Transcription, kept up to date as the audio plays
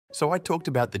So I talked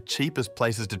about the cheapest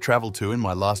places to travel to in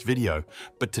my last video,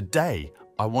 but today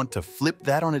I want to flip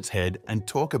that on its head and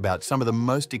talk about some of the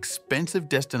most expensive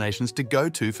destinations to go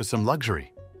to for some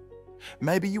luxury.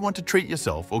 Maybe you want to treat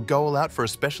yourself or go all out for a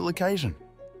special occasion.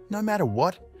 No matter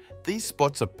what, these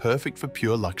spots are perfect for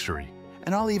pure luxury.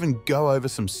 And I'll even go over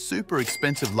some super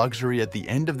expensive luxury at the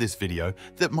end of this video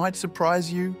that might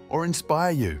surprise you or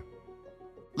inspire you.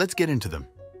 Let's get into them.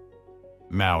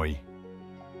 Maui.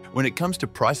 When it comes to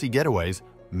pricey getaways,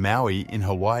 Maui in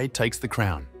Hawaii takes the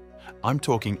crown. I'm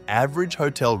talking average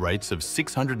hotel rates of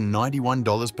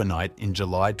 $691 per night in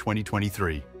July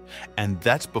 2023. And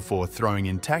that's before throwing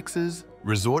in taxes,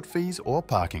 resort fees, or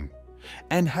parking.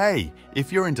 And hey,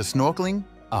 if you're into snorkeling,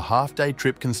 a half-day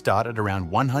trip can start at around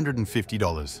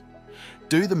 $150.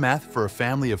 Do the math for a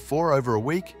family of 4 over a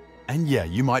week, and yeah,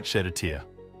 you might shed a tear.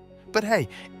 But hey,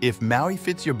 if Maui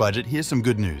fits your budget, here's some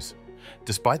good news.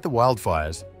 Despite the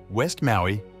wildfires, West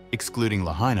Maui, excluding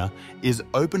Lahaina, is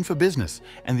open for business,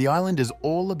 and the island is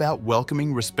all about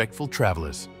welcoming respectful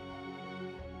travelers.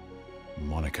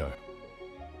 Monaco.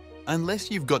 Unless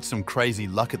you've got some crazy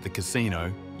luck at the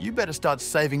casino, you better start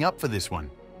saving up for this one.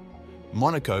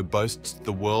 Monaco boasts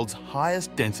the world's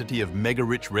highest density of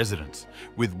mega-rich residents,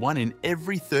 with 1 in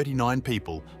every 39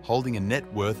 people holding a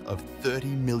net worth of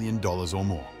 $30 million or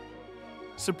more.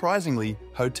 Surprisingly,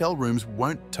 hotel rooms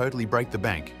won't totally break the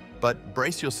bank, but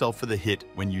brace yourself for the hit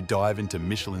when you dive into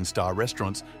Michelin-star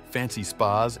restaurants, fancy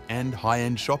spas, and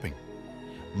high-end shopping.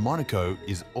 Monaco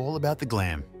is all about the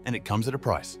glam, and it comes at a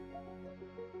price.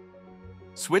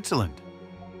 Switzerland.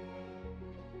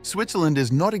 Switzerland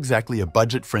is not exactly a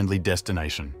budget-friendly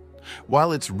destination.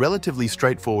 While it's relatively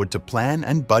straightforward to plan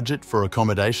and budget for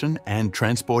accommodation and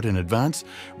transport in advance,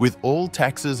 with all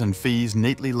taxes and fees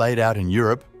neatly laid out in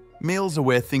Europe, meals are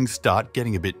where things start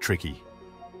getting a bit tricky.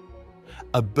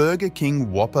 A Burger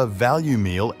King Whopper value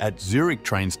meal at Zurich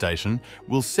train station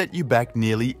will set you back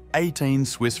nearly 18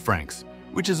 Swiss francs,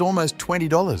 which is almost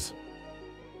 $20.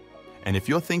 And if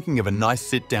you're thinking of a nice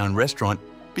sit-down restaurant,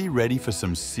 be ready for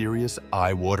some serious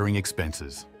eye-watering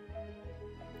expenses.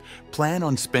 Plan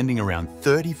on spending around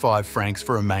 35 francs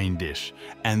for a main dish,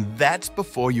 and that's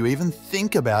before you even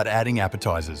think about adding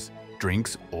appetizers,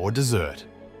 drinks, or dessert.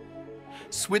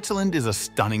 Switzerland is a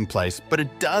stunning place, but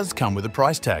it does come with a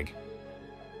price tag.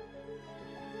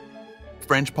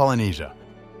 French Polynesia.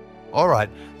 Alright,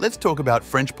 let's talk about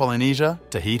French Polynesia,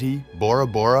 Tahiti, Bora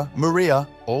Bora, Moorea,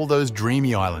 all those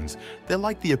dreamy islands. They're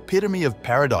like the epitome of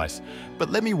paradise, but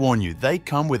let me warn you, they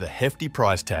come with a hefty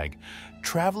price tag.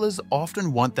 Travelers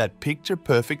often want that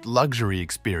picture-perfect luxury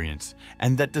experience,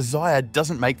 and that desire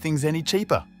doesn't make things any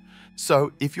cheaper.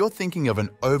 So if you're thinking of an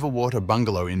overwater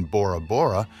bungalow in Bora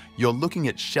Bora, you're looking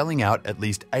at shelling out at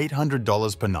least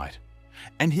 $800 per night.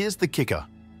 And here's the kicker.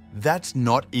 That's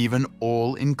not even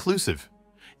all-inclusive.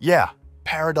 Yeah,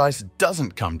 paradise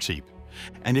doesn't come cheap.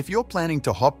 And if you're planning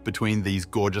to hop between these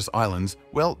gorgeous islands,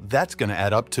 well, that's going to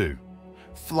add up too.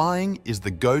 Flying is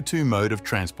the go-to mode of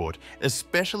transport,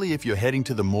 especially if you're heading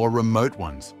to the more remote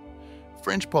ones.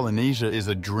 French Polynesia is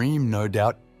a dream, no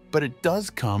doubt, but it does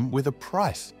come with a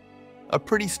price. A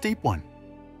pretty steep one.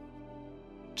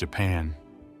 Japan.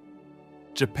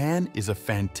 Japan is a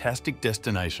fantastic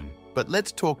destination, but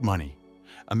let's talk money.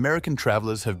 American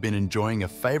travelers have been enjoying a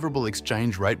favorable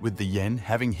exchange rate with the yen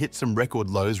having hit some record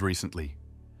lows recently.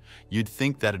 You'd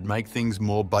think that'd make things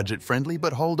more budget-friendly,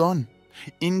 but hold on.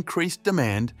 Increased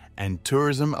demand and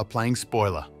tourism are playing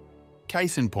spoiler.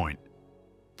 Case in point,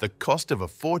 the cost of a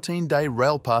 14-day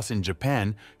rail pass in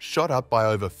Japan shot up by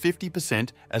over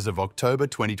 50% as of October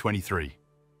 2023.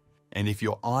 And if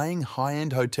you're eyeing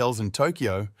high-end hotels in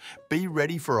Tokyo, be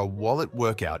ready for a wallet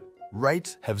workout.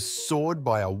 Rates have soared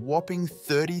by a whopping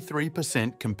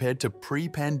 33% compared to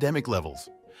pre-pandemic levels,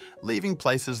 leaving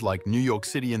places like New York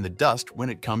City in the dust when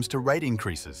it comes to rate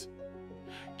increases.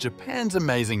 Japan's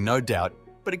amazing, no doubt,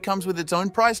 but it comes with its own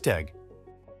price tag.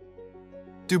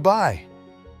 Dubai.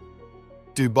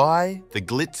 Dubai, the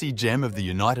glitzy gem of the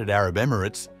United Arab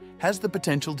Emirates, has the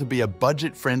potential to be a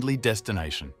budget-friendly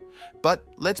destination. But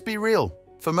let's be real,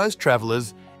 for most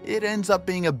travelers, it ends up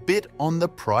being a bit on the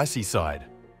pricey side.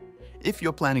 If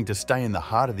you're planning to stay in the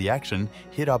heart of the action,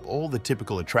 hit up all the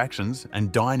typical attractions,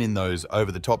 and dine in those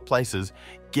over-the-top places,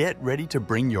 get ready to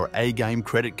bring your A-game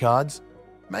credit cards,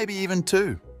 maybe even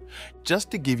 2. Just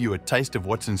to give you a taste of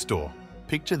what's in store,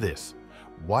 picture this.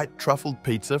 White truffled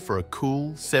pizza for a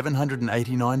cool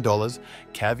 $789,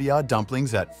 caviar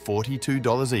dumplings at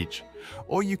 $42 each.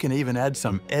 Or you can even add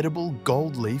some edible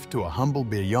gold leaf to a humble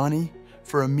biryani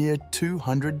for a mere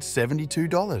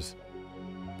 $272.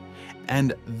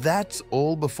 And that's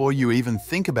all before you even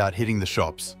think about hitting the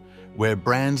shops. where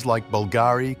brands like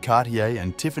Bulgari, Cartier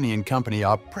and Tiffany & Company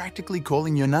are practically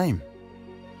calling your name.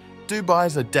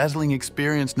 Dubai's a dazzling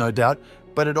experience, no doubt,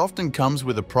 but it often comes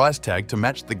with a price tag to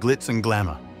match the glitz and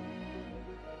glamour.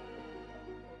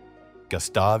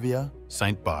 Gustavia,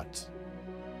 St. Bart's.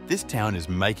 This town is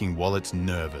making wallets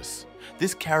nervous.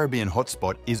 This Caribbean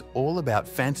hotspot is all about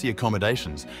fancy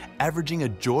accommodations, averaging a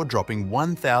jaw-dropping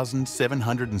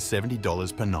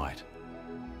 $1,770 per night.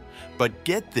 But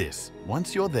get this,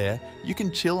 once you're there, you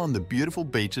can chill on the beautiful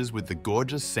beaches with the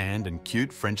gorgeous sand and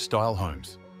cute French-style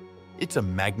homes. It's a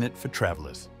magnet for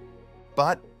travelers.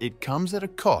 But it comes at a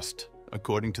cost.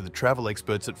 According to the travel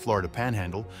experts at Florida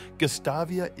Panhandle,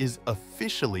 Gustavia is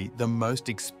officially the most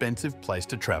expensive place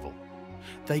to travel.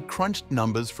 They crunched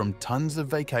numbers from tons of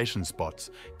vacation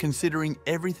spots, considering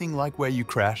everything like where you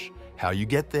crash, how you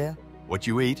get there, what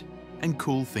you eat, and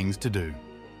cool things to do.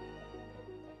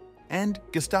 And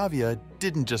Gustavia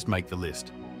didn't just make the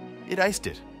list, it aced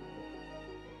it.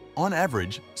 On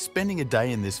average, spending a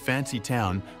day in this fancy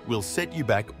town will set you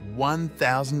back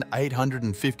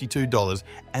 $1,852,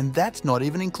 and that's not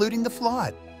even including the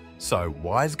flight. So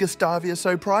why is Gustavia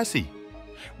so pricey?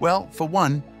 Well, for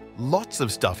one, lots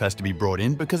of stuff has to be brought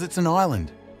in because it's an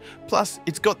island. Plus,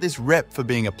 it's got this rep for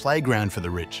being a playground for the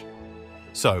rich.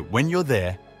 So when you're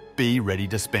there, be ready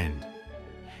to spend.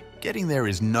 Getting there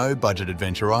is no budget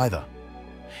adventure either.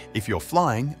 If you're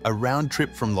flying, a round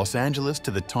trip from Los Angeles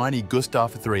to the tiny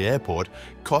Gustave III airport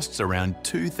costs around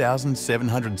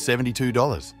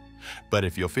 $2,772. But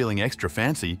if you're feeling extra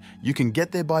fancy, you can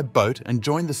get there by boat and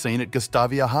join the scene at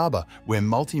Gustavia Harbour, where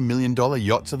multi-million-dollar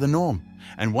yachts are the norm.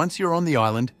 And once you're on the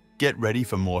island, get ready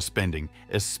for more spending,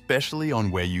 especially on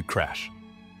where you crash.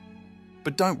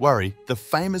 But don't worry, the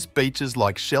famous beaches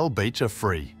like Shell Beach are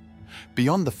free.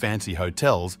 Beyond the fancy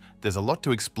hotels, there's a lot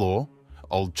to explore.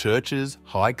 Old churches,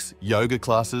 hikes, yoga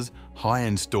classes,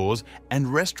 high-end stores,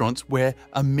 and restaurants where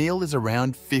a meal is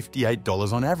around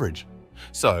 $58 on average.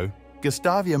 So,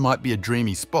 Gustavia might be a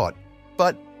dreamy spot,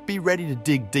 but be ready to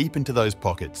dig deep into those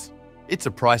pockets. It's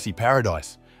a pricey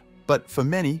paradise, but for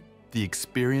many, the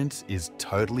experience is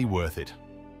totally worth it.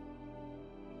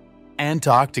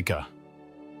 Antarctica.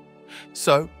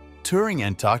 So, touring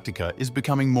Antarctica is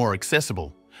becoming more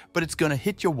accessible, but it's going to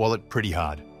hit your wallet pretty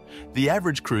hard. The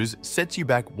average cruise sets you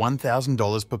back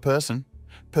 $1,000 per person,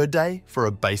 per day for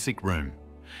a basic room.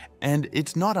 And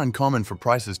it's not uncommon for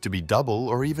prices to be double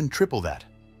or even triple that.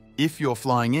 If you're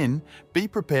flying in, be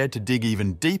prepared to dig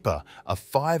even deeper, a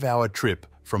 5-hour trip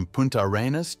from Punta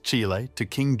Arenas, Chile to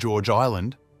King George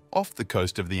Island, off the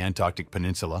coast of the Antarctic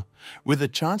Peninsula, with a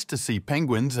chance to see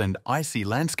penguins and icy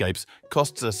landscapes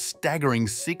costs a staggering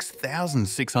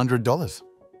 $6,600.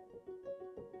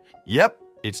 Yep,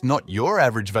 it's not your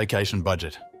average vacation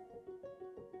budget.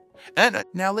 And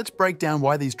now let's break down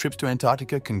why these trips to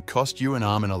Antarctica can cost you an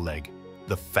arm and a leg.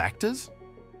 The factors?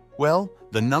 Well,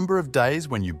 the number of days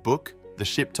when you book, the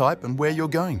ship type, and where you're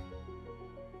going.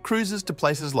 Cruises to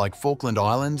places like Falkland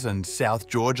Islands and South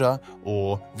Georgia,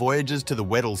 or voyages to the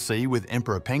Weddell Sea with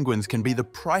emperor penguins can be the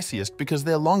priciest because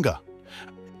they're longer.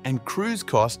 And cruise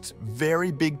costs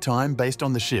vary big time based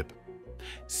on the ship.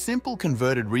 Simple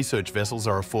converted research vessels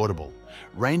are affordable,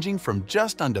 ranging from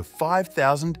just under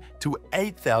 $5,000 to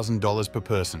 $8,000 per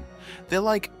person. They're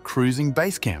like cruising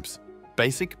base camps,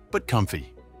 basic but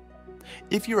comfy.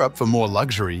 If you're up for more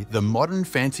luxury, the modern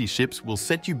fancy ships will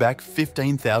set you back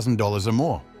 $15,000 or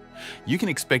more. You can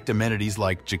expect amenities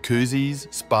like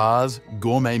jacuzzis, spas,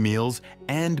 gourmet meals,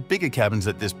 and bigger cabins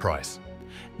at this price.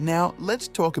 Now, let's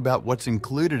talk about what's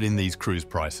included in these cruise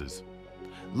prices.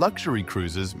 Luxury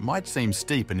cruises might seem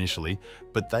steep initially,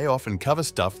 but they often cover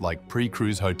stuff like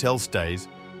pre-cruise hotel stays,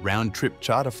 round-trip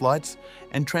charter flights,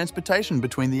 and transportation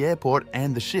between the airport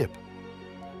and the ship.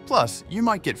 Plus, you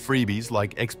might get freebies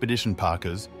like expedition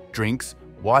parkas, drinks,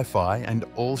 Wi-Fi, and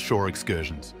all-shore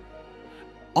excursions.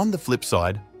 On the flip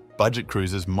side, budget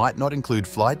cruises might not include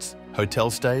flights, hotel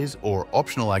stays, or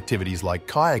optional activities like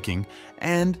kayaking,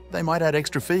 and they might add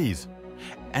extra fees.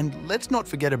 And let's not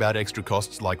forget about extra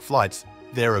costs like flights.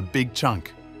 They're a big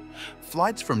chunk.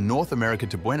 Flights from North America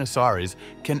to Buenos Aires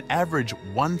can average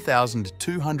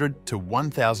 $1,200 to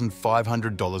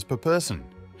 $1,500 per person.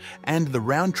 And the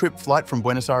round-trip flight from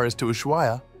Buenos Aires to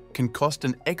Ushuaia can cost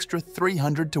an extra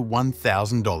 $300 to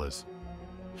 $1,000.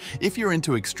 If you're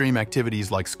into extreme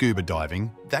activities like scuba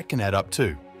diving, that can add up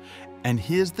too. And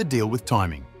here's the deal with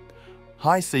timing.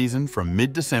 High season from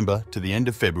mid-December to the end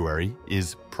of February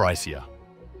is pricier.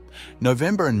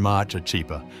 November and March are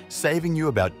cheaper, saving you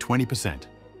about 20%.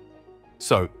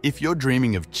 So if you're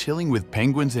dreaming of chilling with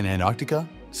penguins in Antarctica,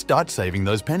 start saving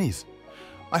those pennies.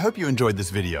 I hope you enjoyed this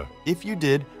video. If you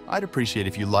did, I'd appreciate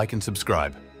if you like and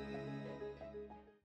subscribe.